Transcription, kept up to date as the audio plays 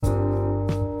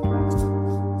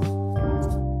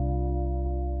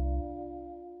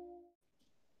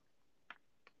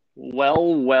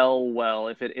Well,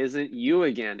 if it isn't you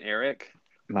again, Eric.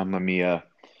 Mamma mia.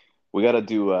 We got to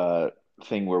do a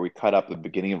thing where we cut up the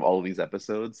beginning of all of these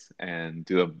episodes and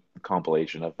do a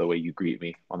compilation of the way you greet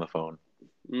me on the phone.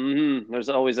 There's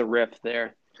always a riff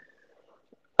there.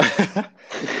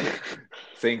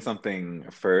 Saying something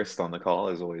first on the call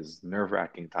is always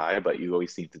nerve-wracking, Ty, but you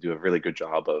always seem to do a really good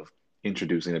job of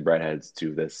introducing the breadheads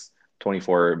to this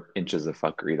 24 inches of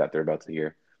fuckery that they're about to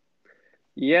hear.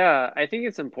 Yeah, I think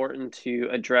it's important to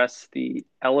address the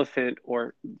elephant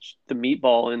or the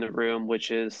meatball in the room,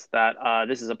 which is that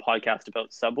this is a podcast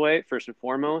about Subway, first and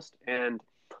foremost. And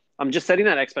I'm just setting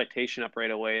that expectation up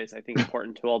right away is I think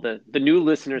important to all the new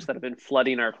listeners that have been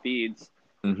flooding our feeds.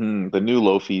 The new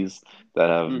Lofies that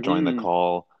have joined the hmm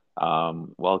call,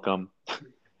 welcome.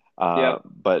 Yep.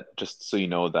 But just so you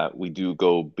know that we do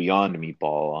go beyond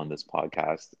meatball on this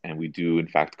podcast, and we do in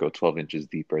fact go 12 inches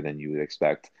deeper than you would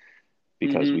expect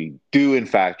because hmm we do in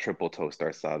fact triple toast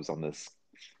our subs on this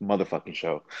motherfucking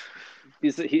show.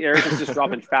 Eric is just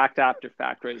dropping fact after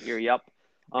fact right here. Yep.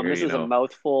 Here, This you is a know.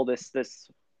 mouthful. This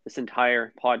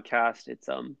entire podcast. It's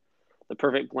the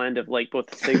perfect blend of like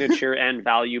both signature and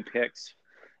value picks.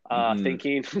 hmm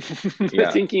Thinking,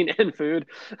 Yeah, thinking and food.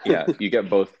 yeah, you get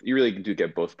both. You really do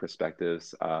get both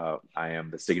perspectives. I am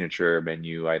the signature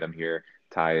menu item here.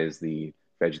 Ty is the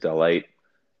veg delight.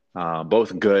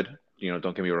 Both good,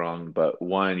 don't get me wrong, but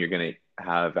one you're gonna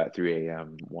have at 3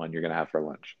 a.m., one you're gonna have for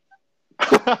lunch.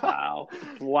 Wow,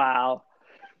 wow.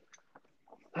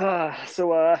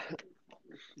 So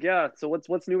yeah. So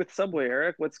what's new with Subway,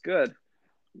 Eric? What's good?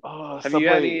 Oh, Have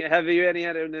Subway. you had any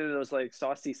of those like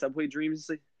saucy Subway dreams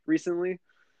recently?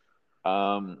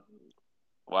 Um,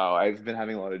 wow, I've been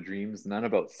having a lot of dreams, none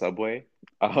about Subway.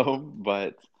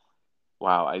 But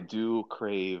wow, I do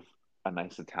crave a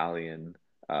nice Italian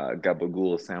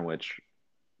gabagool sandwich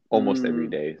almost every Mm,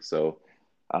 day. So,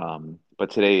 but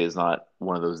today is not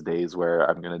one of those days where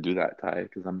I'm gonna do that, Ty,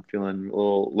 because I'm feeling a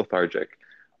little lethargic.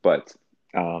 But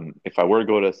if I were to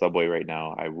go to Subway right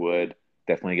now, I would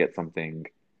definitely get something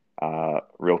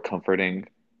real comforting,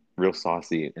 real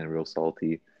saucy, and real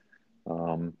salty.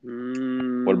 Um,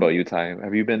 what about mm. you, Ty?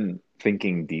 Have you been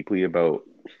thinking deeply about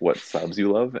what subs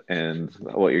you love and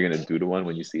what you're gonna do to one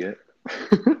when you see it?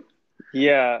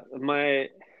 Yeah, my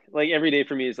like every day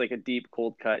for me is like a deep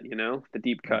cold cut, the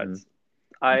deep hmm cuts.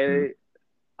 hmm I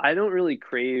I don't really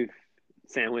crave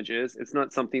sandwiches. It's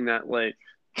not something that like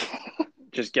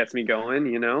just gets me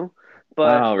going.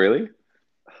 But Oh, really?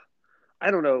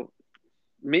 I don't know.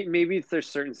 Maybe there's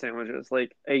certain sandwiches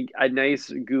like a nice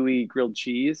gooey grilled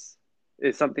cheese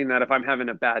is something that if I'm having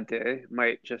a bad day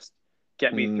might just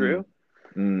get me Mm. through.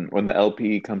 When the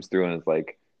LP comes through and it's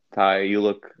like, Ty, you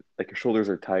look like your shoulders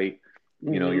are tight.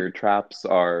 hmm Your traps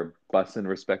are busting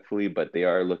respectfully, but they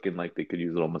are looking like they could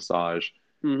use a little massage.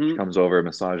 She hmm comes over,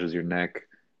 massages your neck,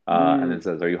 and then mm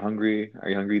says, "Are you hungry? Are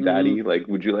you hungry, hmm Daddy? Like,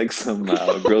 would you like some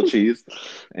grilled cheese?"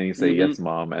 And you say, hmm "Yes,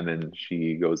 Mom." And then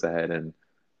she goes ahead and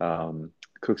um,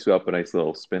 cooks you up a nice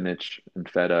little spinach and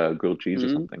feta grilled cheese or hmm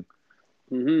something.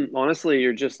 Honestly,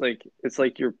 you're just like it's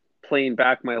like you're playing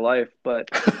back my life, but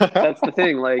that's the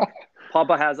thing. Like,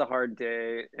 Papa has a hard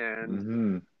day, and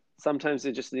hmm sometimes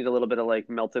they just need a little bit of like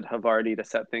melted Havarti to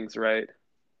set things right.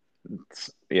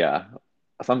 Yeah,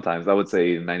 sometimes I would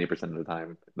say 90% of the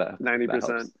time that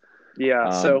helps. 90%. Yeah.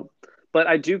 Um, But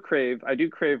I do crave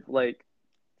like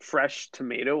fresh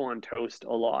tomato on toast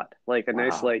a lot. Like a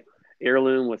nice wow, like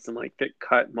heirloom with some like thick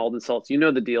cut Malden salts. You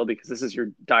know the deal because this is your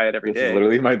diet every this is day.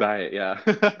 literally my diet. Yeah.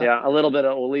 Yeah, a little bit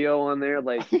of oleo on there.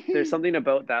 Like there's something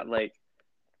about that like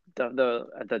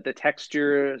the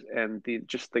texture and the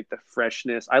just like the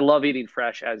freshness. I love eating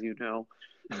fresh, as you know.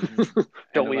 hmm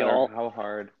And Don't no we matter all? how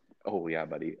hard, oh yeah,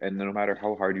 buddy. And no matter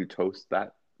how hard you toast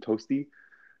that toasty,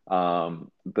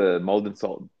 the molten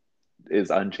salt is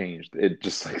unchanged. It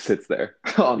just like sits there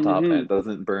on top and hmm it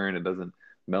doesn't burn. It doesn't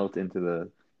melt into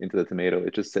the tomato.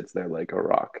 It just sits there like a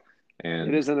rock.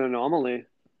 It And is an anomaly.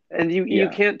 And you yeah.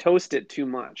 can't toast it too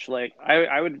much. Like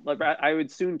I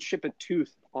would soon chip a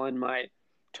tooth on my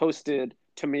toasted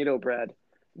tomato bread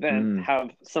than Mm,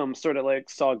 have some sort of like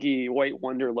soggy white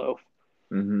wonder loaf.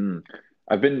 hmm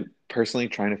I've been personally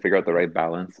trying to figure out the right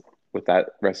balance with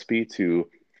that recipe to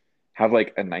have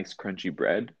like a nice crunchy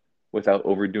bread without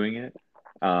overdoing it.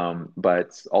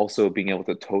 But also being able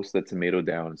to toast the tomato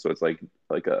down so it's like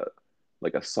a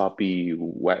like a soppy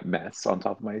wet mess on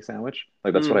top of my sandwich.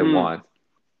 Like that's what I hmm want.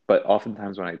 But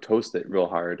oftentimes when I toast it real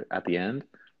hard at the end,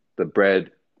 the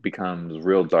bread becomes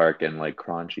real dark and like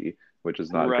crunchy, which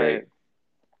is not Right. great.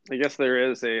 I guess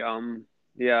there is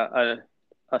yeah,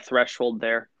 a threshold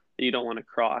there that you don't want to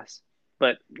cross.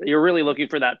 But you're really looking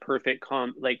for that perfect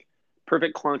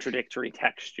perfect contradictory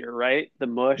texture, right? The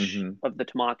mush Mm-hmm. of the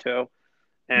tomato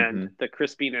and Mm-hmm. the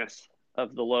crispiness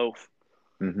of the loaf.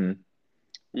 Mm-hmm.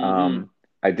 Mm-hmm. Um,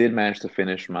 I did manage to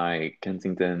finish my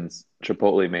Kensington's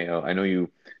Chipotle mayo. I know you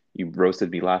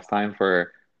roasted me last time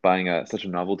for buying such a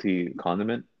novelty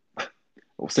condiment,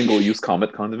 a single-use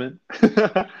comet condiment.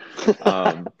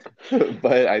 Um,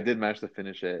 but I did manage to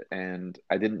finish it, and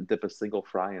I didn't dip a single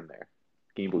fry in there.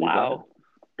 Can you believe that? Wow.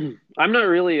 I'm not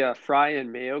really a fry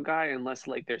and mayo guy unless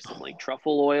like there's some like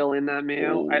truffle oil in that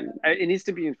mayo. Oh, It needs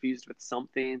to be infused with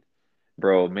something.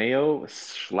 bro, mayo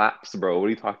slaps, bro. What are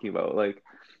you talking about? Like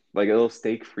a little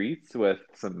steak frites with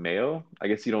some mayo. I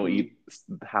guess you don't Mm. eat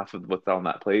half of what's on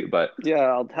that plate, but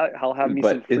Yeah, I'll have me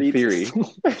some but in frites. theory,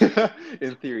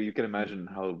 in theory, you can imagine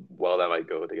how well that might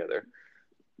go together.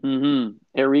 Mm-hmm.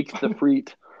 Eric the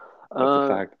frite. That's a Uh,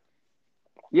 fact.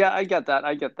 yeah, I get that.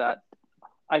 I get that.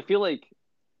 I feel like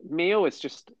mayo is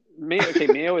just mayo. Okay,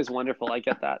 mayo is wonderful. I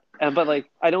get that. And but like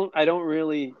I don't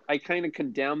really. I kind of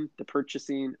condemn the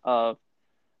purchasing of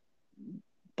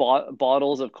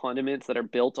bottles of condiments that are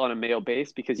built on a mayo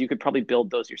base because you could probably build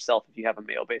those yourself if you have a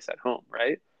mayo base at home,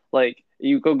 right? Like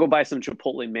you go buy some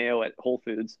Chipotle mayo at Whole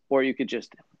Foods, or you could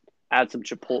just add some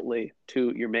Chipotle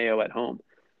to your mayo at home.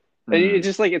 And it's Mm,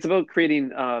 just like it's about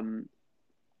creating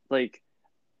like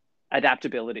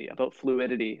adaptability, about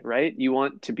fluidity, right? You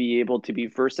want to be able to be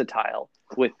versatile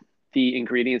with the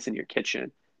ingredients in your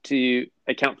kitchen to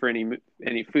account for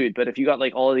any food. But if you got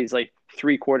like all of these like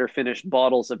 3/4 finished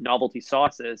bottles of novelty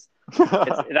sauces,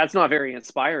 it's mm. that's not very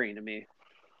inspiring to me.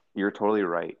 You're totally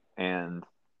right. And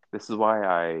this is why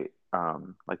I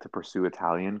like to pursue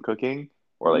Italian cooking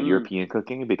or like Mm, European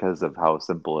cooking because of how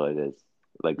simple it is.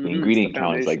 Like the it's the ingredient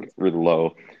count is like foundations. really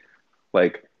low.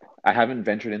 Like I haven't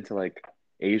ventured into like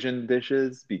Asian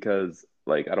dishes because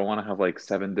like I don't want to have like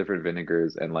seven different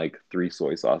vinegars and like three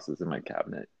soy sauces in my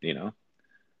cabinet, you know?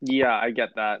 Yeah, I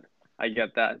get that. I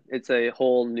get that. It's a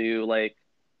whole new like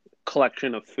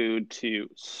collection of food to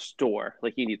store.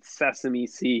 Like you need sesame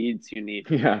seeds, you need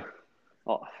Yeah.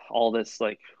 all this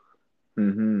like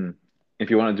Hmm. If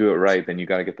you want to do it right, then you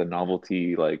got to get the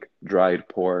novelty like dried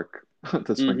pork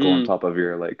to sprinkle on mm-hmm. top of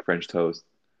your like French toast.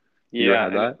 You ever Yeah,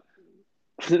 had that?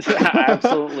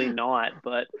 absolutely not.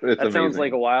 But It's that sounds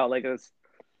like amazing. a while. Like it's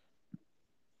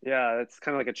it's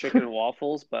kind of like a chicken and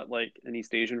waffles, but like an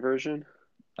East Asian version.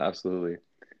 Absolutely.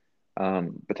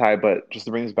 But Ty, but just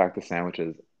to bring this back to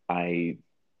sandwiches, I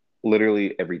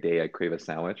literally every day I crave a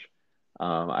sandwich.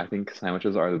 I think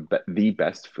sandwiches are the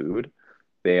best food.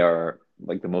 They are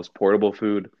like the most portable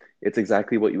food. It's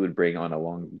exactly what you would bring on a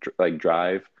long like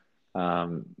drive.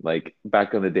 Like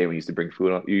back in the day when you used to bring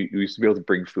food on, you used to be able to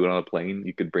bring food on a plane.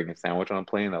 You could bring a sandwich on a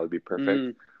plane. That would be perfect.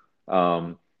 Mm,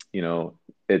 Um, you know,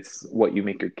 it's what you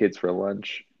make your kids for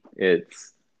lunch.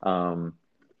 It's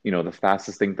the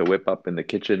fastest thing to whip up in the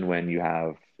kitchen when you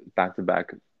have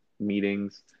back-to-back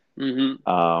meetings. hmm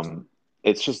Um,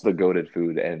 it's just the goated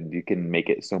food, and you can make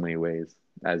it so many ways,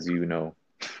 as you know.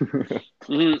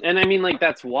 And I mean, like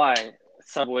that's why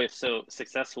Subway is so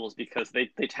successful is because they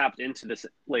tapped into this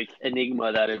like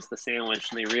enigma that is the sandwich,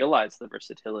 and they realized the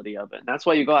versatility of it. And that's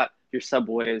why you got your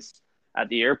Subways at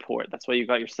the airport. That's why you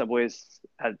got your Subways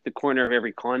at the corner of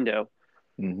every condo.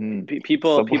 Hmm.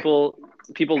 People Subway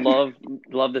people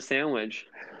love the sandwich.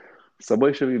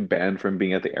 Subway should be banned from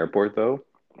being at the airport, though.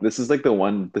 This is like the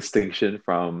one distinction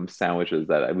from sandwiches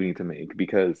that we need to make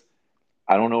because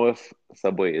I don't know if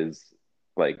Subway is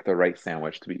like the right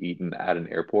sandwich to be eaten at an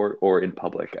airport or in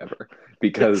public ever.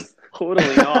 It's Because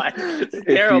totally not. It's if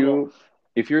terrible. you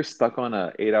if you're stuck on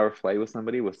a 8 hour flight with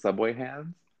somebody with Subway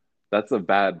hands, that's a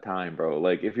bad time, bro.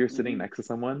 Like if you're sitting Hmm next to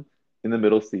someone in the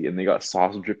middle seat and they got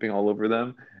sauce dripping all over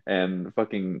them and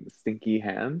fucking stinky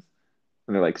hands,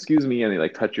 and they're like, "Excuse me," and they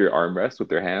like touch your armrest with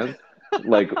their hands.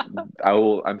 Like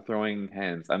I'm throwing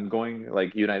hands. I'm going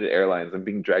like United Airlines. I'm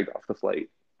being dragged off the flight.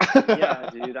 Yeah,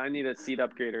 dude, I need a seat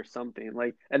upgrade or something.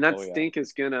 Like, and that Oh yeah. stink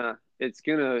is it's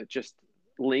gonna just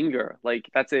linger. Like,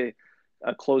 that's a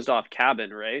closed off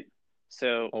cabin, right?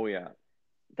 So Oh yeah.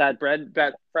 that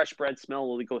fresh bread smell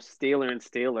will go staler and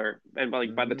staler, and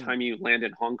like by the Hmm. time you land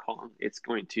in Hong Kong, it's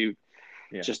going to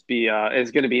Yeah. just be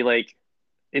it's going to be like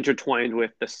intertwined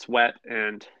with the sweat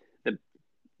and the,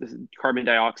 the carbon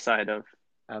dioxide of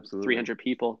Absolutely. 300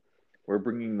 people. We're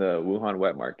bringing the Wuhan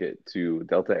wet market to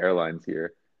Delta Airlines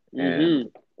here, and Hmm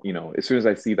as soon as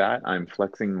I see that, I'm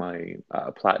flexing my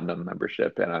platinum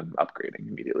membership and I'm upgrading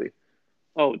immediately.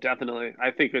 Oh, definitely.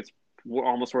 I think it's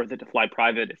almost worth it to fly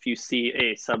private if you see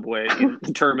a subway in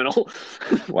the terminal.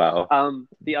 Wow.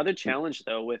 The other challenge,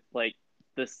 though, with like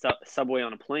the subway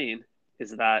on a plane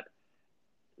is that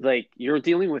like you're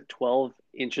dealing with 12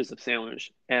 inches of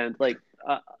sandwich, and like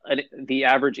the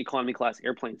average economy class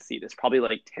airplane seat is probably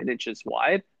like 10 inches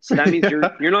wide. So that means Yeah.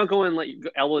 you're not going like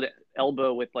elbow to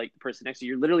elbow with like the person next to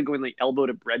you. You're literally going like elbow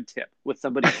to bread tip with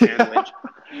somebody's sandwich,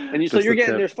 and so Just you're a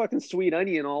getting tip. there's fucking sweet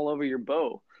onion all over your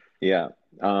bow. Yeah.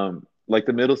 Like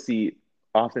the middle seat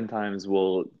oftentimes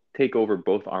will take over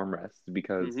both armrests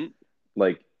because Mm-hmm.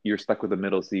 like you're stuck with the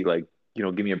middle seat, like,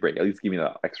 give me a break. At least give me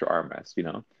the extra armrest.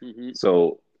 Mm-hmm.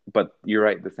 So, but you're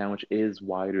right, the sandwich is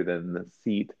wider than the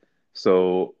seat.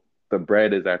 So the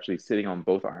bread is actually sitting on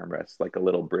both armrests like a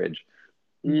little bridge.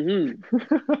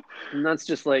 Mm-hmm. And that's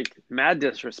just like mad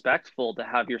disrespectful to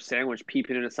have your sandwich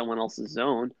peeping into someone else's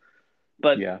zone.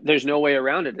 But Yeah. there's no way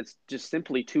around it. It's just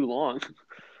simply too long.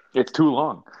 It's too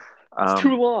long. It's too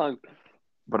Um, long.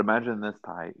 but imagine this,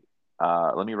 Ty.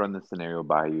 Let me run this scenario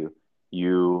by you.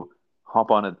 You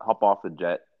hop off the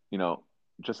jet,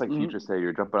 just like Future Mm-hmm. say,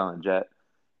 you're jumping on the jet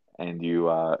and you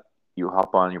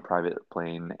hop on your private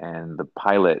plane and the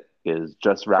pilot is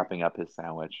just wrapping up his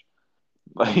sandwich.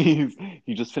 Like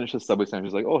he just finished his Subway sandwich.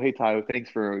 He's like, "Oh, hey Ty, thanks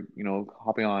for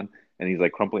hopping on." And he's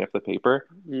like crumpling up the paper.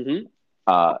 Mm-hmm.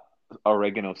 Uh,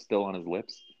 Oregano still on his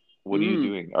lips. What are you Mm.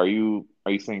 doing? Are you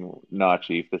saying, "Nah,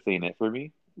 Chief, this ain't it for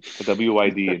me"? A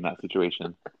WYD in that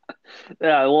situation.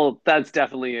 Yeah, well, that's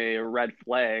definitely a red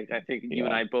flag. I think you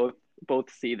and Yeah. I both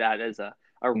see that as a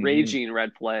Mm-hmm. raging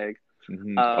red flag.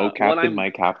 Mm-hmm. Oh, What Captain, I'm my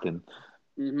captain.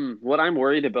 what I'm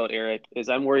worried about, Eric, is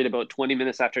I'm worried about 20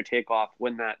 minutes after takeoff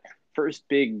when that first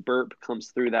big burp comes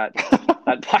through that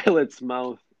pilot's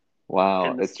mouth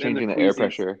Wow, and it's the changing the air queasies.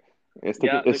 pressure.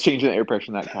 Yeah, It's changing the air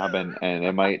pressure in that cabin, and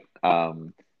it might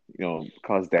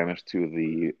cause damage to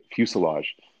the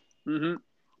fuselage. hmm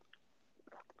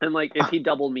And like if he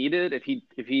double meated, if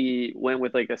he went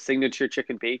with like a signature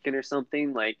chicken bacon or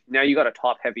something, like now you got a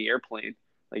top heavy airplane.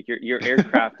 Like your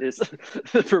aircraft is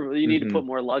you need to Hmm. put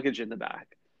more luggage in the back.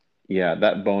 Yeah,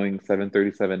 that Boeing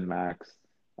 737 Max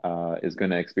is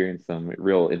going to experience some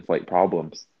real in-flight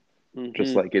problems,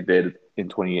 just hmm like it did in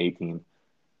 2018.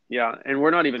 Yeah, and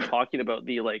we're not even talking about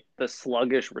the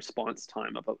sluggish response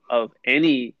time of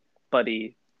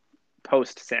anybody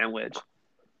post sandwich.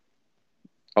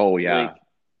 Oh yeah, Like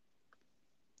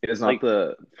it is not like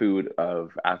the food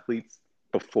of athletes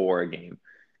before a game.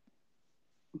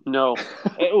 no,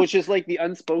 it was just like the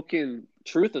unspoken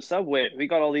truth of Subway. We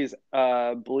got all these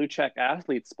blue check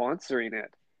athletes sponsoring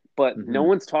it, but no Hmm.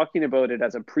 one's talking about it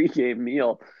as a pregame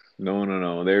meal. No, no,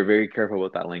 no. They're very careful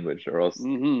with that language, or else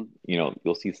hmm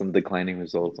you'll see some declining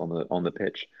results on the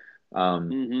pitch.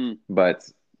 Um, hmm but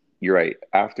you're right.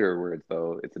 Afterwards,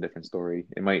 though, it's a different story.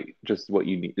 It might just what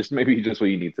you need, just maybe just what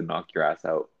you need to knock your ass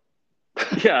out.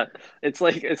 Yeah, it's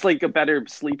like a better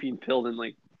sleeping pill than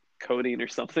like codeine or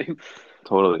something.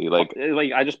 Totally. Like,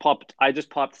 Like I just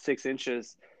popped 6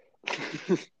 inches.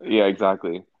 yeah,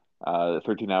 exactly.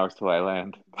 13 hours till I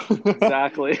land.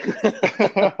 Exactly.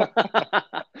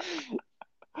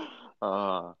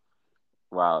 uh,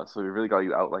 wow. So we really got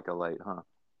you out like a light, huh?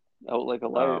 Out like a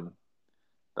light. Um,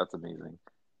 that's amazing.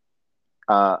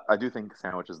 I do think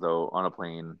sandwiches though on a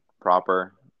plane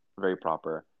proper, very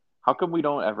proper. How come we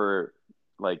don't ever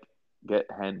like get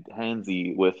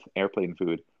handsy with airplane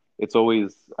food? It's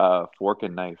always fork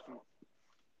and knife.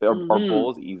 Are hmm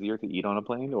bowls easier to eat on a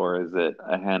plane, or is it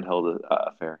a handheld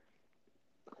affair?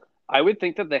 I would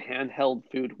think that the handheld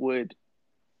food would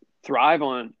thrive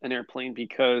on an airplane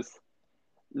because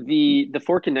the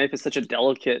fork and knife is such a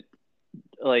delicate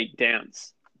like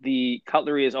dance. The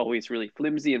cutlery is always really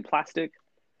flimsy and plastic,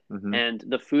 Hmm. and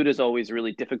the food is always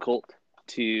really difficult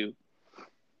to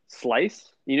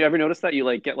slice. You ever notice that you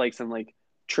like get like some like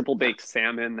triple baked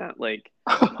salmon that like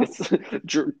it's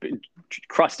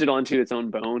crusted onto its own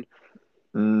bone.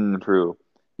 True.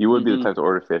 You would be the hmm type to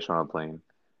order fish on a plane.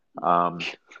 Um,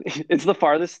 It's the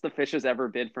farthest the fish has ever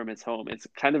been from its home. It's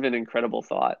kind of an incredible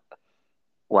thought.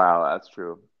 wow, that's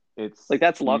true. Like It's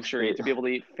that's you luxury stay to be able to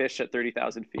eat fish at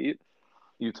 30,000 feet.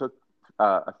 you took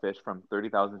a fish from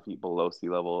 30,000 feet below sea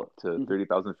level to hmm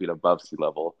 30,000 feet above sea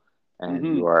level, and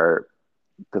you hmm are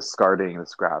discarding the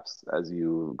scraps as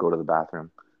you go to the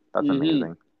bathroom. That's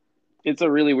amazing. It's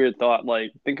a really weird thought.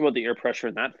 Like think about the air pressure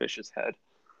in that fish's head.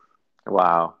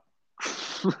 Wow,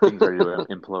 things are ready to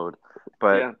implode.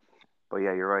 But Yeah. but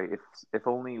yeah, you're right. If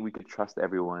only we could trust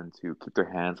everyone to keep their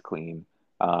hands clean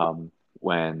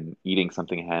when eating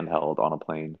something handheld on a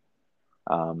plane.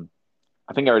 Um,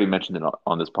 I think I already mentioned it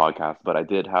on this podcast, but I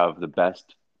did have the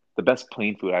best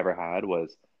plane food I ever had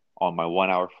was on my 1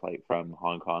 hour flight from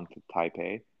Hong Kong to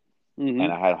Taipei,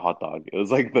 and hmm I had a hot dog. It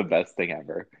was like the best thing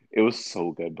ever. It was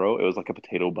so good, bro. It was like a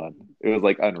potato bun. It was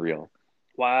like unreal.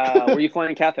 Wow. Were you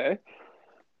flying Cathay?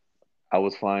 I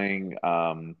was flying.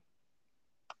 What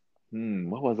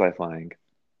was I flying?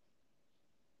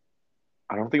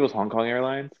 I don't think it was Hong Kong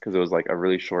Airlines because it was like a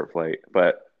really short flight.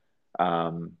 But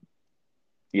um,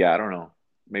 yeah, I don't know.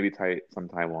 Maybe some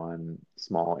Taiwan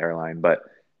small airline. But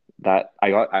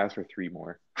I asked for three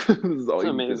more. This is all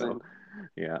you need to know. Amazing.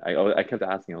 Yeah, I kept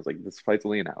asking. I was like, this flight's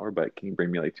only an hour, but can you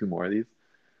bring me like two more of these?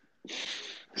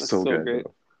 That's So so good great.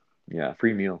 though. Yeah,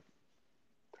 free meal.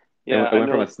 Yeah, It I went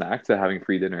from know. a snack to having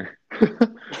free dinner.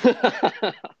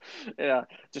 Yeah,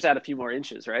 just add a few more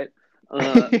inches, right?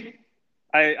 Uh,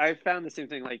 I found the same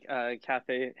thing. Like,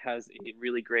 Cafe has a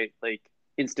really great like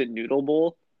instant noodle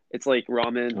bowl. It's like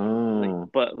ramen, like, Oh,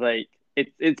 but like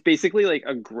it's basically like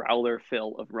a growler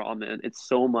fill of ramen. It's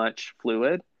so much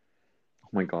fluid. oh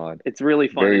my God. It's really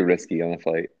fun. Very risky on a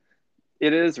flight.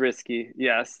 It is risky,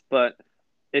 yes, but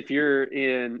if you're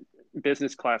in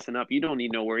business class and up, you don't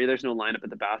need no worry. There's no lineup at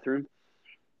the bathroom.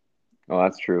 Oh,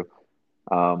 that's true.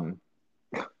 Um,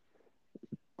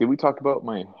 did we talk about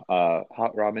my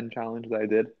hot ramen challenge that I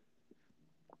did?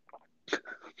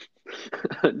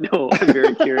 No, I'm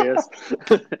very curious.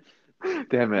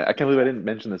 Damn it. I can't believe I didn't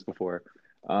mention this before.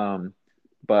 Um,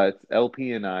 but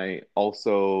LP and I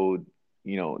also,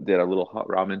 did a little hot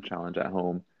ramen challenge at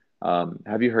home.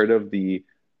 Have you heard of the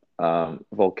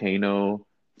volcano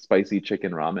spicy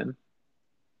chicken ramen?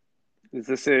 Is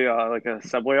this a like a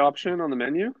Subway option on the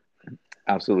menu?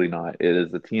 Absolutely not. It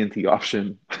is the TNT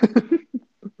option.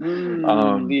 Mm,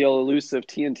 Um, the elusive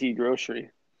TNT grocery.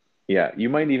 yeah, you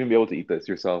might even be able to eat this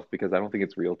yourself because I don't think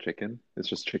it's real chicken. It's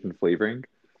just chicken flavoring.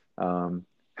 Um,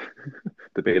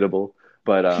 debatable,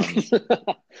 but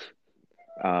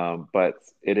but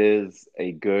it is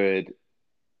a good.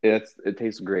 It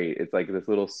tastes great. It's like this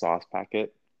little sauce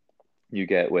packet you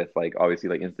get with like obviously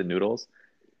like instant noodles,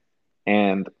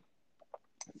 and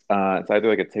it's either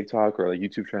like a TikTok or like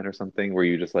YouTube trend or something where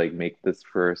you just like make this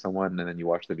for someone and then you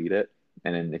watch them eat it,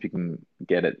 and then if you can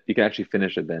get it, you can actually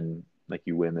finish it. Then like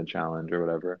you win the challenge or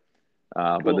whatever.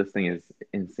 But Cool. this thing is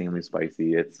insanely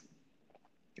spicy. It's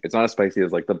not as spicy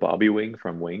as like the Bobby wing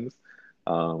from Wings,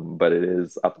 but it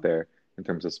is up there in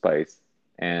terms of spice.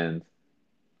 And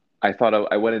I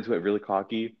went into it really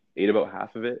cocky, ate about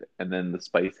half of it, and then the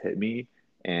spice hit me,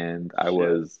 and I Shit.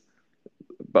 was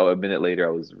about a minute later,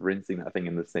 I was rinsing that thing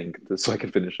in the sink so I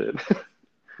could finish it.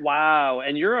 Wow.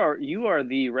 And you are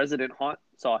the resident hot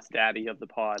sauce daddy of the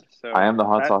pod. I So am the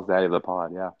hot that sauce daddy of the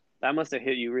pod. Yeah, that must have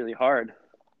hit you really hard.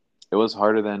 it was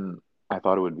harder than I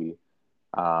thought it would be.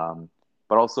 Um,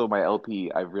 but also my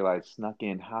LP, I've realized snuck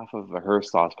in half of her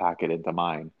sauce packet into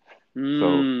mine. So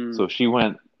Mmm. she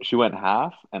went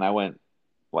half, and I went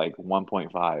like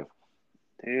 1.5.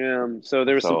 Damn. So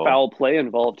there was some So foul play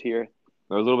involved here.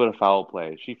 there was a little bit of foul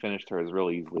play. She finished hers real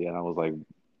easily, and I was like,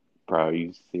 "Bro, are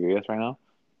you serious right now?"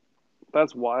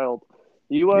 That's wild.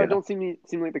 You Yeah. don't seem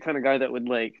like the kind of guy that would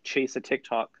like chase a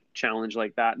TikTok challenge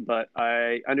like that, but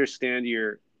I understand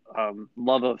your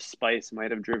love of spice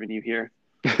might have driven you here.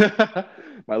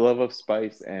 My love of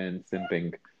spice and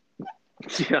simping.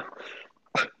 Yeah.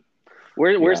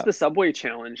 Where's Yeah. the Subway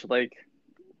challenge? Like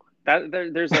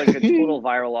there's like a total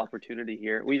viral opportunity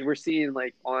here. We're seeing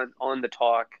like on the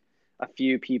talk a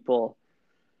few people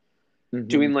Hmm.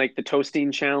 doing like the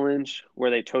toasting challenge where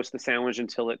they toast the sandwich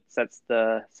until it sets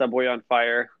the Subway on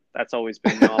fire. That's always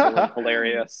been novel and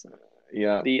hilarious.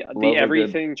 Yeah. The Love a good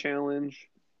everything challenge.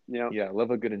 Yeah. yeah,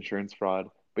 love a good insurance fraud.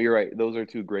 But you're right, those are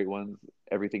two great ones.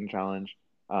 Everything challenge.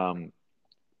 Um,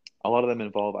 a lot of them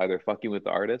involve either fucking with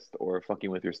the artist or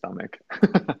fucking with your stomach.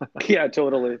 Yeah,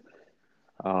 totally.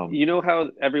 Um, You know how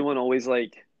everyone always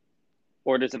like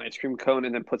orders an ice cream cone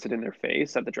and then puts it in their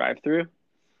face at the drive-through?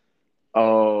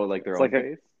 oh, like their It's own like a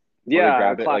face? Or they yeah, a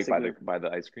grab it like classic by the move. by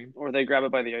the ice cream? Or they grab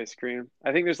it by the ice cream.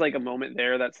 I think there's like a moment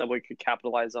there that Subway could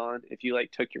capitalize on if you like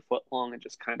took your foot long and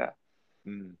just kind of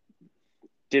Mm,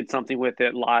 did something with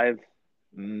it live.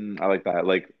 I like that.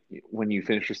 Like when you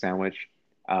finish your sandwich,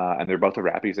 and they're about to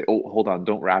wrap it, you say, "Oh, hold on,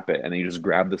 don't wrap it," and then you just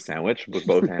grab the sandwich with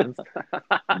both hands.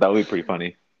 That would be pretty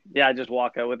funny. Yeah, just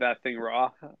walk out with that thing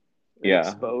raw and Yeah,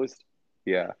 exposed.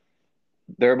 yeah.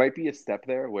 There might be a step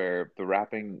there where the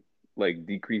wrapping like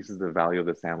decreases the value of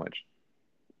the sandwich.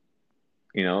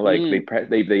 Like Mm.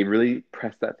 they really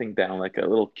press that thing down like a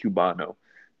little cubano,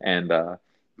 and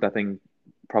that thing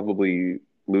probably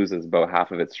loses about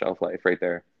half of its shelf life right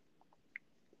there.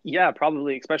 Yeah,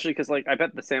 probably, especially because like I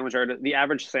bet the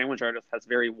average sandwich artist has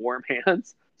very warm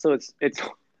hands, so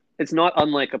it's not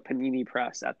unlike a panini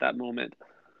press at that moment.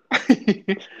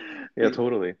 Yeah,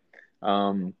 totally.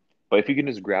 But if you can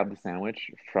just grab the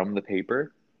sandwich from the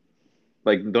paper,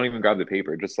 like don't even grab the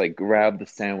paper, just like grab the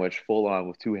sandwich full on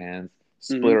with two hands,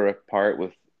 split Hmm. it apart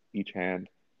with each hand,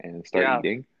 and start Yeah,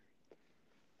 eating.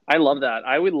 I love that.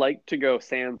 I would like to go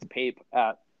sans pape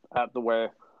at the way.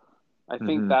 I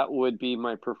think Hmm. that would be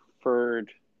my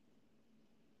preferred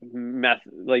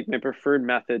method, like my preferred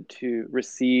method to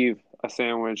receive a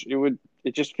sandwich.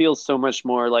 It just feels so much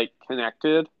more like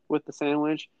connected with the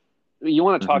sandwich. You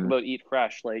want to talk Hmm. about eat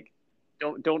fresh, like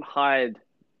don't hide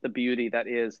the beauty that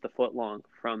is the foot long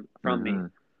from me. Hmm.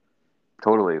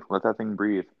 Totally. Let that thing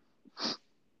breathe.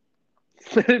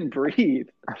 Let it breathe.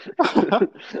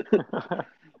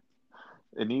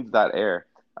 It needs that air.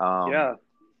 Um, Yeah.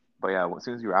 but yeah, as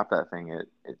soon as you wrap that thing,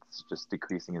 it's just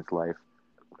decreasing its life,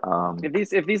 um,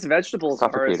 If these vegetables are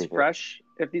as suffocating it. fresh,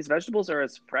 if these vegetables are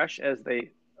as fresh as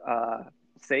they uh,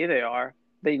 say they are,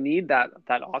 they need that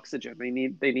oxygen. They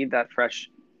need that fresh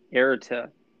air to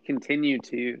continue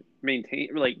to maintain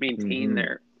Hmm.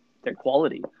 their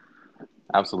quality.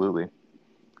 Absolutely.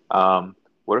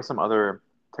 What are some other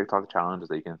TikTok challenges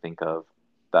that you can think of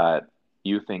that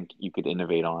you think you could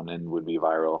innovate on and would be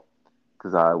viral?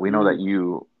 Because we know that Mm,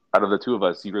 you, out of the two of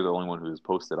us, you're the only one who's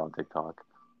posted on TikTok.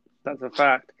 that's a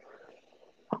fact.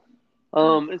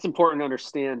 It's important to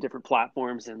understand different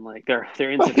platforms and like their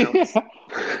ins and outs.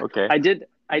 Okay.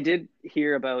 I did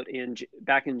hear about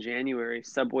back in January,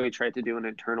 Subway tried to do an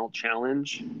internal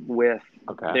challenge with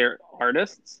Okay. their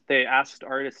artists. They asked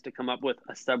artists to come up with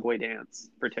a Subway dance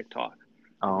for TikTok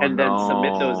Oh and then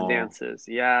submit those no. dances.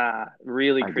 Yeah,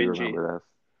 really I do cringy. remember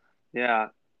this. Yeah.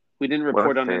 We didn't What a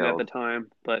report on it at the failed,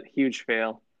 time, but huge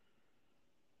fail.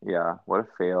 yeah, what a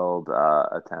failed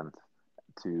attempt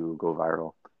to go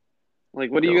viral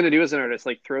Like, what are you still. gonna do as an artist?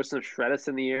 Like, throw some shredders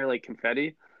in the air like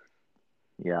confetti?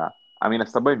 Yeah. I mean, a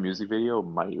Subway music video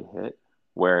might hit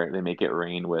where they make it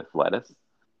rain with lettuce.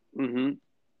 Mm-hmm.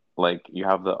 Like you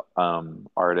have the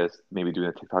artist maybe doing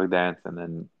a TikTok dance and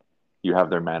then you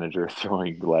have their manager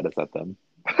throwing lettuce at them.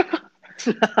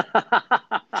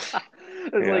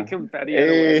 It's like Yeah. confetti at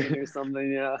a wedding Hey. or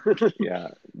something. Yeah. Yeah.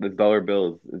 The dollar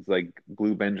bills. It's like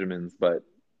blue Benjamins, but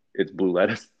it's blue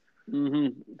lettuce.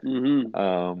 Mm-hmm. Mm-hmm.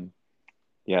 Um,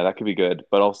 yeah, that could be good.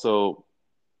 But also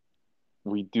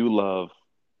we do love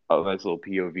a nice little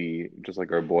POV, just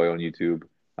like our boy on YouTube,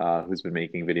 who's been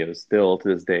making videos still to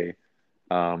this day.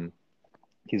 Um,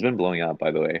 he's been blowing up,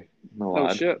 by the way. Oh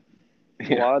Milad. shit.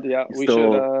 Yeah. Malad, yeah. He's We should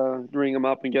still, ring him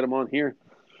up and get him on here.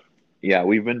 yeah,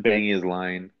 we've been banging his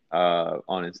line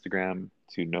on Instagram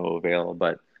to no avail,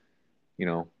 but you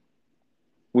know,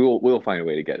 we'll find a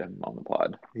way to get him on the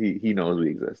pod. He knows we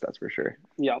exist, that's for sure.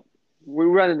 Yeah. We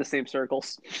run in the same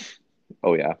circles.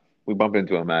 Oh yeah. We bump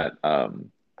into him at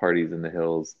parties in the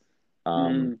hills.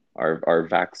 Mm, Our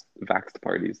vaxxed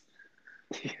parties.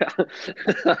 yeah.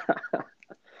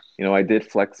 I did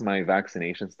flex my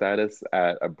vaccination status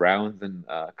at a Browns in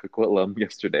Coquitlam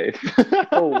yesterday.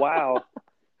 Oh wow.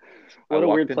 I What a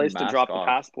walked weird in place to mask drop the off.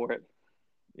 passport.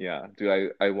 Yeah,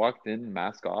 dude, I walked in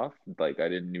mask off, like I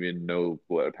didn't even know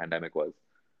what a pandemic was.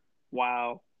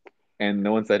 Wow. And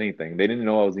no one said anything. They didn't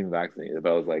know I was even vaccinated,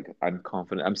 but I was like, I'm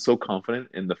confident. I'm so confident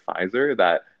in the Pfizer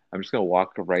that I'm just gonna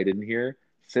walk right in here,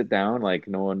 sit down, like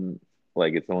no one,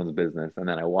 like it's no one's business. And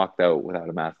then I walked out without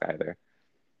a mask either.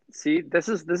 See, this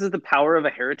is the power of a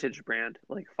heritage brand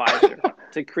like Pfizer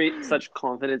to create such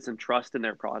confidence and trust in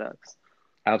their products.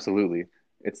 Absolutely.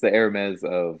 It's the Hermes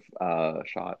of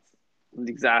shots.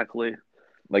 Exactly.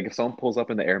 Like if someone pulls up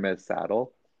in the Hermes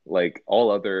saddle, like all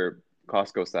other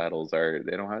Costco saddles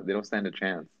they don't stand a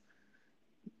chance.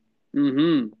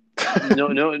 Mm-hmm. No,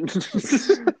 no,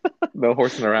 No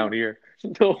horsing around here.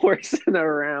 no horsing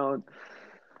around.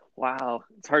 Wow,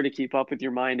 it's hard to keep up with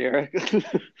your mind, Eric.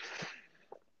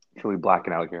 Truly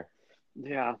blacking out here.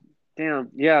 Yeah, damn.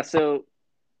 Yeah, so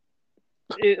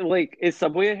is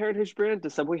Subway a heritage brand?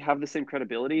 Does Subway have the same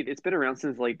credibility? It's been around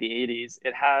since like the 80s.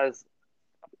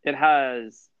 It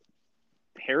has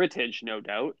heritage, no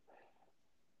doubt.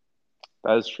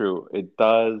 That is true. It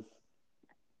does.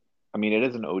 I mean, it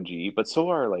is an OG, but so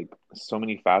are like so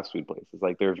many fast food places.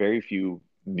 Like there are very few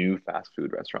new fast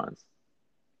food restaurants.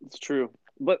 It's true.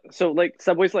 But so like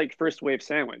Subway's like first wave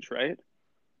sandwich, right?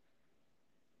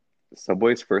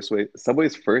 Subway's first,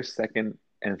 second,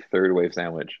 and third wave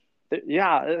sandwich.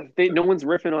 Yeah, no one's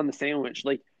riffing on the sandwich.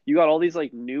 Like you got all these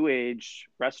like new age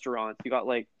restaurants. You got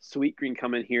like Sweet Green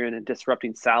coming here and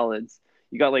disrupting salads.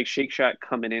 You got like Shake Shack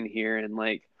coming in here and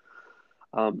like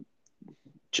um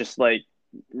just like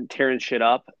tearing shit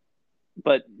up.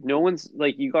 But no one's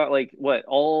like you got like what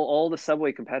all the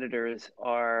Subway competitors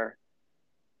are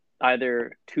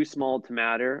either too small to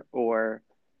matter or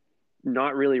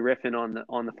not really riffing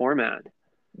on the format.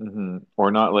 Or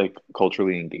not like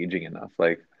culturally engaging enough.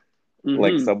 Like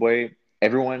Mm-hmm. Subway,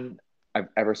 everyone I've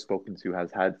ever spoken to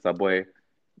has had Subway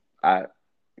at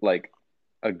like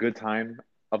a good time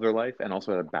of their life and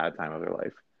also at a bad time of their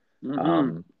life. Mm-hmm.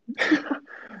 Um,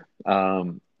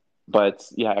 um, but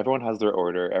yeah, everyone has their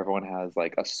order. Everyone has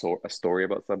like a story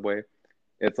about Subway.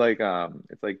 It's like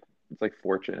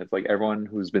Fortune. It's like everyone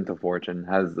who's been to Fortune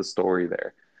has the story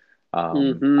there.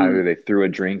 Mm-hmm. Either they threw a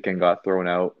drink and got thrown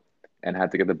out and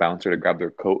had to get the bouncer to grab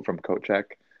their coat from coat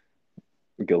check,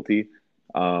 guilty,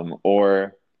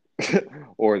 or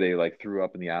or they like threw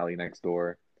up in the alley next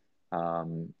door.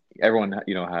 Everyone,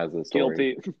 has a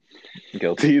story. Guilty.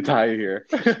 Guilty tie here.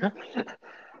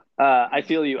 I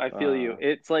feel you. I feel you. uh,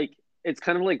 It's like it's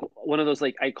kind of like one of those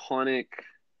like iconic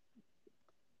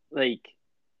like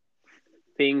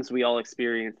things we all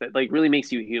experience that like really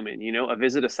makes you human. A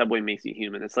visit to Subway makes you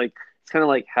human. It's kind of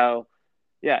like how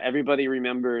yeah, everybody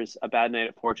remembers a bad night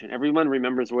at Fortune. Everyone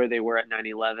remembers where they were at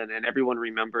 9/11, and everyone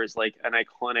remembers like an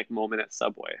iconic moment at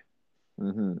Subway.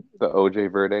 the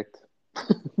OJ verdict.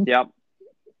 Yep.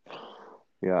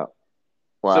 Yeah.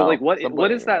 So like Wow. what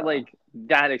Subway. is that Yeah. like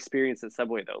that experience at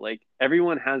Subway though? Like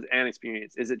everyone has an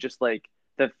experience. Is it just like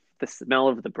the smell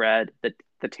of the bread,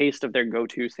 the taste of their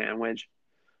go-to sandwich?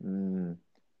 Mm.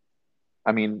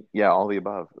 I mean, yeah, all the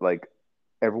above. Like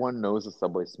everyone knows the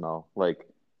Subway smell. Like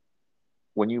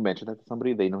when you mention that to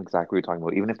somebody, they know exactly what you're talking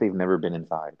about, even if they've never been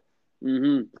inside.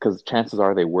 Mm-hmm. Because chances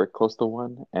are they work close to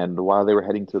one, and while they were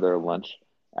heading to their lunch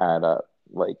at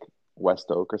like West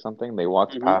Oak or something, they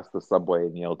walked Mm-hmm. past the Subway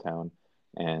in Yaletown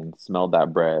and smelled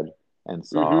that bread and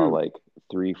saw Mm-hmm. like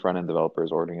three front end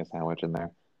developers ordering a sandwich in there.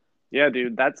 Yeah,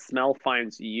 dude, that smell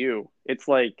finds you. It's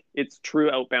like it's true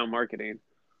outbound marketing.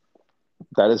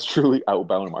 That is truly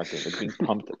outbound marketing. It's being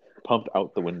pumped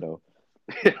out the window.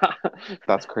 Yeah.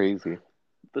 That's crazy.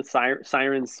 The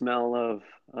siren smell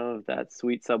of that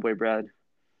sweet Subway bread.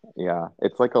 Yeah,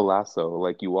 it's like a lasso.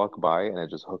 Like you walk by and it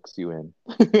just hooks you in.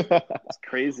 It's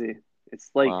crazy. It's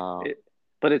like Wow, it,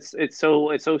 but it's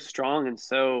so strong and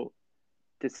so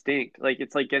distinct. Like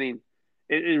it's like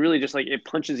it really just like it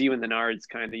punches you in the nards,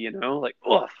 kind of, like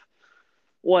oof,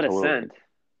 what a totally, scent.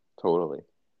 totally.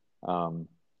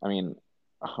 I mean,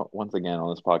 once again on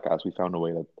this podcast, we found a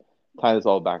way to tie this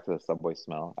all back to the Subway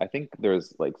smell. I think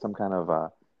there's like some kind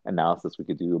of analysis we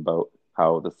could do about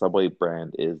how the Subway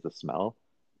brand is the smell.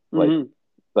 Like, Hmm.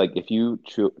 like if you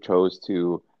chose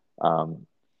to um,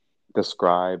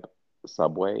 describe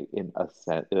Subway in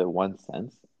one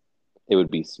sense, it would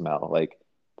be smell. Like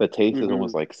the taste is Hmm.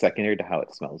 almost like secondary to how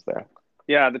it smells there.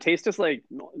 Yeah, the taste is like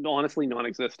honestly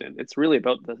non-existent. It's really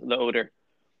about the odor.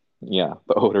 Yeah,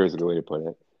 the odor is a good way to put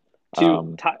it. To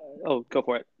Um, oh, go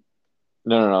for it.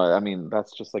 no. I mean,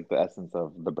 that's just like the essence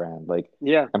of the brand. Like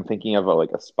Yeah. I'm thinking of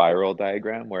like a spiral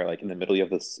diagram where like in the middle you have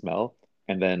the smell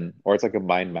and then or it's like a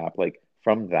mind map. Like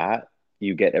from that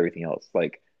you get everything else.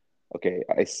 Like, okay,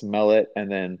 I smell it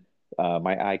and then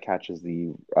my eye catches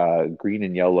the green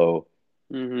and yellow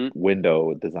Hmm.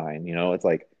 window design, it's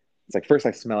like first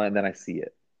I smell it and then I see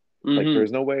it. Like Hmm.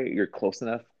 there's no way you're close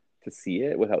enough to see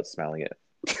it without smelling it.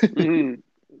 Hmm.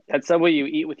 That's Subway you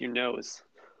eat with your nose.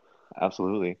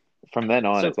 Absolutely. From then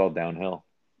on, So it's all downhill.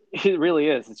 it really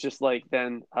is. It's just like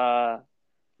then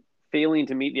failing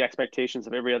to meet the expectations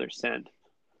of every other scent.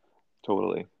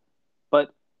 Totally.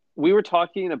 But we were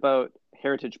talking about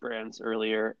heritage brands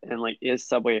earlier, and like, is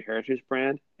Subway a heritage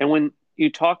brand? And when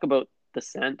you talk about the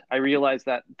scent, I realize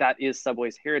that that is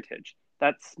Subway's heritage.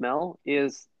 That smell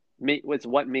is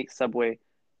what makes Subway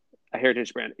a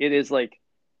heritage brand.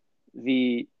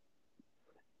 The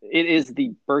it is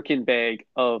the Birkin bag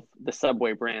of the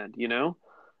Subway brand.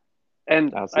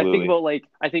 And Absolutely.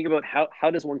 I think about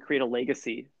how does one create a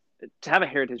legacy? To have a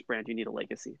heritage brand, you need a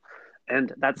legacy.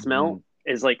 And that Hmm. smell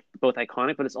is like both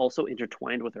iconic, but it's also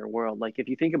intertwined with our world. Like if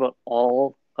you think about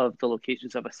all of the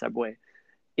locations of a Subway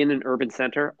in an urban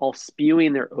center, all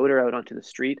spewing their odor out onto the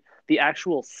street, the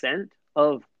actual scent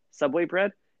of Subway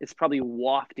bread is probably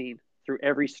wafting through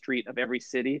every street of every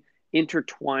city,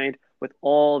 intertwined with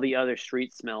all the other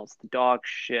street smells, the dog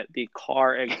shit, the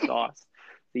car exhaust,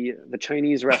 the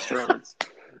Chinese restaurants.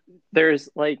 There's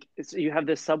like you have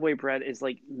this Subway bread is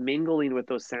like mingling with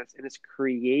those scents, and it's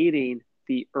creating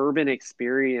the urban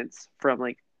experience from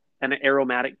like an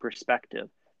aromatic perspective.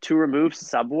 To remove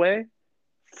Subway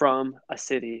from a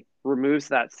city removes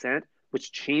that scent,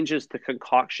 which changes the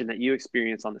concoction that you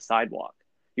experience on the sidewalk.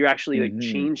 You're actually like Hmm.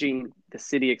 changing the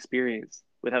city experience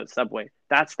without Subway.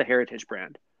 That's the heritage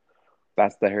brand.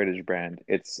 That's the heritage brand.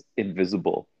 It's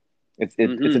invisible. It's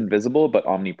Mm-hmm. invisible but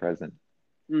omnipresent.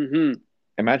 Mm-hmm.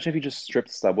 Imagine if you just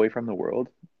stripped Subway from the world,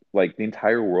 like the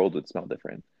entire world would smell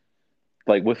different.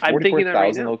 Like with I'm thinking that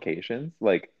right 44,000 now. locations,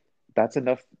 like that's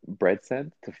enough bread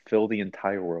scent to fill the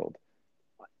entire world.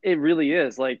 It really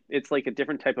is. Like it's like a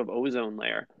different type of ozone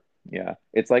layer. Yeah.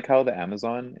 It's like how the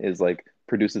Amazon is like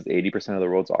produces 80% of the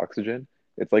world's oxygen.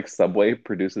 It's like Subway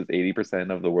produces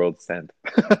 80% of the world's scent.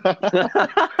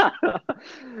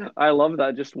 I love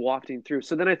that just walking through.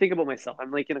 So then I think about myself.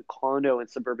 I'm like in a condo in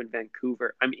suburban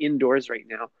Vancouver. I'm indoors right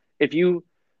now. If you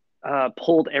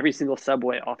pulled every single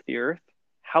subway off the earth,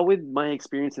 how would my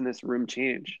experience in this room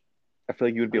change? I feel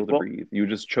like you would be Like, able to well, breathe. You would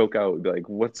just choke out and be like,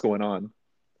 what's going on?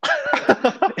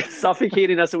 it's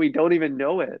suffocating us and we don't even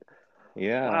know it.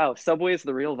 Yeah. Wow, Subway is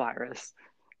the real virus.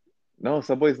 No,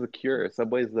 Subway's the cure.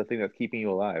 Subway's the thing that's keeping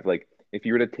you alive. Like if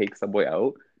you were to take Subway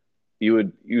out,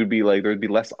 you'd be like there'd be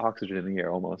less oxygen in the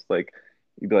air almost. Like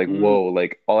you'd be like, Mm, whoa,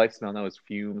 like all I smell now is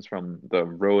fumes from the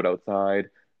road outside.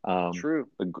 true.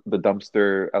 The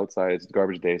dumpster outside is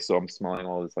garbage day, so I'm smelling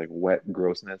all this like wet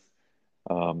grossness.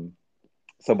 Um,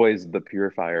 Subway is the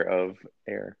purifier of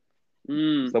air.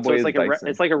 So Subway it's is like it's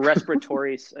Dyson. like a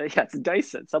respiratory. Yeah, it's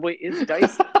Dyson. Subway is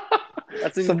Dyson.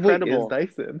 That's Subway is incredible.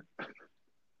 Dyson.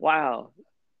 Wow,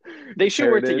 they should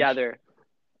work Heritage, together.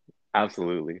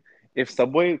 absolutely. If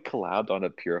Subway collabed on a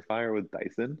purifier with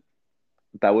Dyson,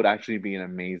 that would actually be an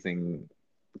amazing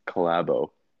collabo.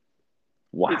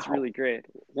 It's Wow. really great.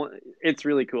 It's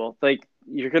really cool. Like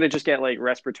you're gonna just get like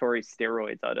respiratory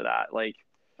steroids out of that. Like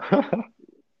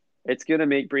it's gonna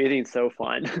make breathing so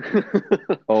fun.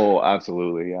 Oh,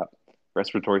 absolutely. Yeah.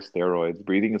 Respiratory steroids.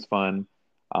 Breathing is fun.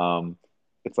 Um,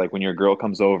 it's like when your girl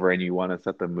comes over and you want to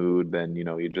set the mood, then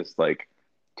you just like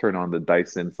turn on the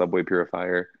Dyson Subway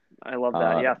purifier. I love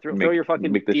that. Yeah, throw Make your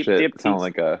fucking make this deep shit sound diptychs.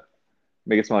 like a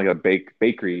make it smell like a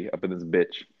bakery up in this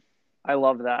bitch. I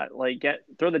love that. Like get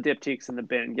throw the diptychs in the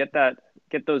bin. Get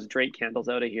those Drake candles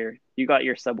out of here. You got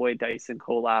your Subway Dyson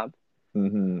collab.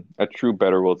 A true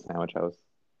Better World sandwich house.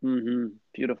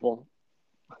 Beautiful.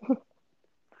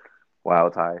 Wow,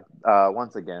 Ty.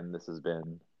 Once again, this has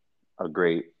been a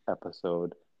great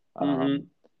episode. hmm Um,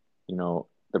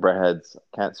 the Breadheads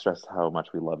can't stress how much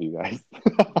we love you guys.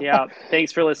 Yeah.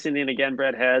 Thanks for listening again,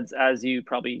 breadheads. As you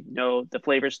probably know, the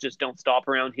flavors just don't stop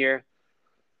around here.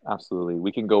 Absolutely.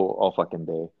 We can go all fucking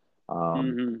day.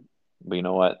 Um, hmm but you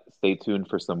know what? Stay tuned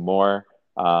for some more.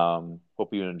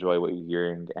 Hope you enjoy what you're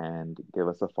hearing and give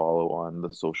us a follow on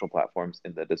the social platforms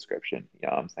in the description. You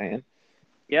know what I'm saying?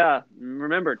 Yeah.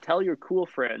 Remember, tell your cool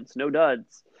friends. No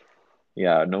duds.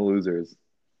 Yeah, no losers.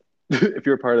 If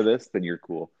you're a part of this, then you're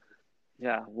cool.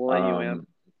 Yeah. We'll let you in. Um,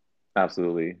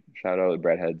 Absolutely. Shout out to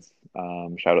Breadheads.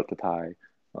 Shout out to Ty.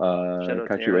 Shout out to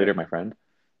Catch you later, Eric. my friend.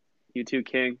 You too,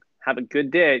 King. Have a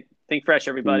good day. Think fresh,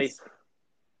 everybody. Peace.